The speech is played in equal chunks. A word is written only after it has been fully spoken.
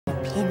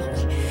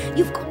Penny,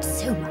 you've got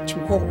so much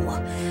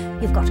more.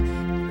 You've got a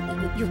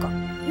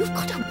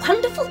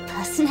wonderful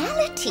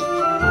personality.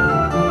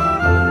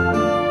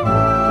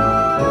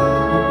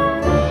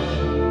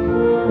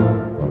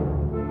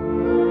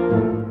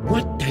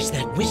 What does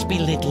that wispy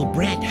little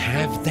brat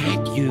have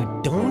that you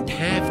don't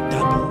have,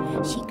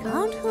 Double? She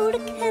can't hold a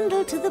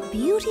candle to the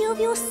beauty of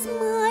your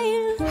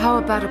smile. How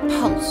about a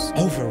pulse?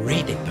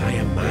 Overrated by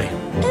a mile.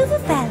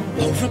 Overvalued.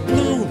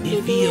 Overblown.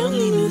 If he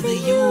only knew the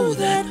you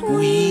that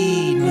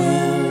we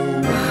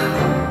know.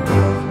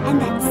 And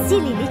that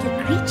silly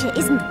little creature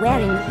isn't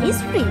wearing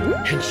his ring.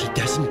 And she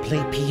doesn't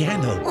play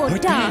piano Or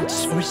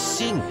dance. or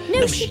sing.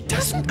 No, she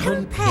doesn't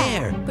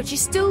compare. But she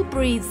still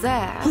breathes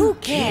air. Who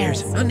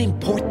cares?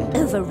 Unimportant.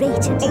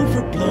 Overrated.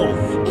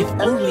 Overblown. If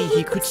only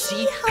he could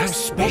see how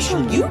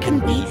special you can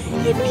be.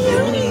 If he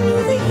only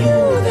knew the you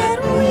that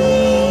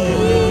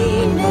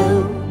we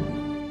know.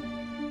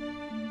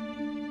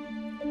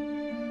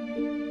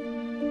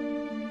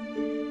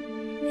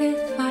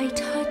 If I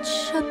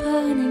touch a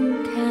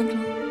burning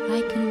candle,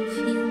 I can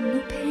feel no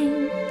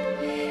pain.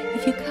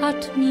 If you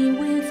cut me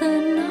with a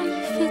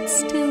knife, it's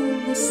still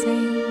the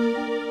same.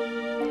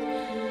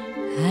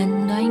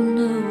 And I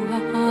know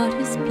our heart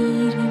is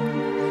beating,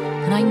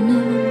 and I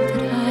know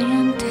that I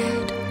am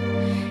dead.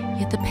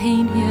 Yet the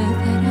pain here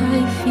that I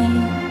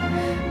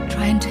feel,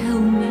 try and tell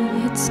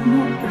me it's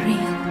not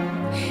real.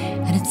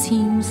 And it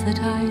seems that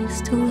I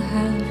still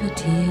have a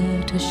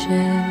tear to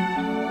shed.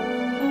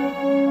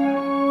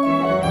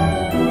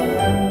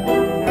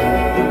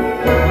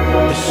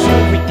 The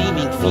sole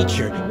redeeming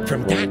feature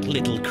from that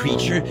little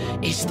creature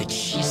is that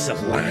she's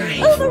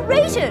alive.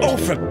 Overrated.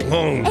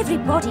 Overblown.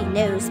 Everybody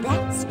knows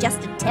that's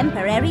just a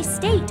temporary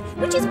state,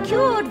 which is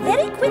cured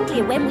very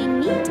quickly when we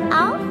meet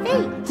our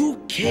fate. Who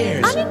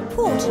cares?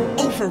 Unimportant.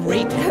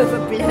 Overrated.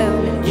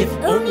 Overblown. If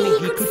only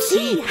he could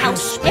see how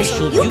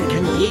special you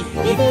can be.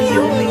 If he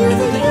only knew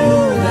the you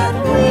that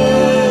we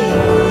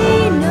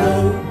know.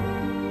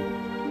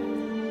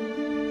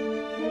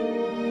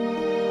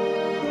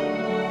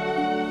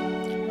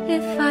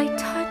 If I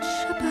touch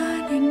a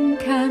burning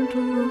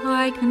candle,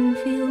 I can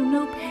feel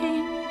no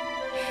pain.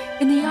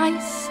 In the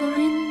ice or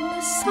in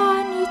the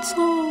sun, it's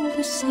all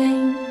the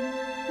same.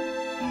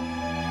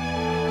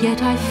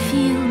 Yet I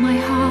feel my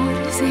heart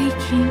is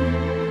aching.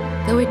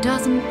 Though it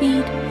doesn't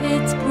beat,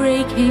 it's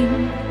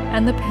breaking.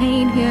 And the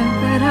pain here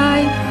that I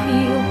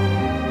feel,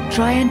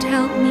 try and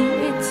tell me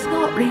it's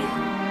not real.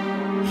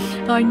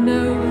 I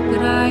know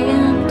that I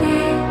am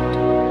dead,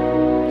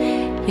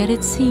 yet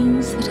it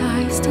seems that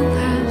I still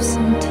have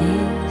some tears.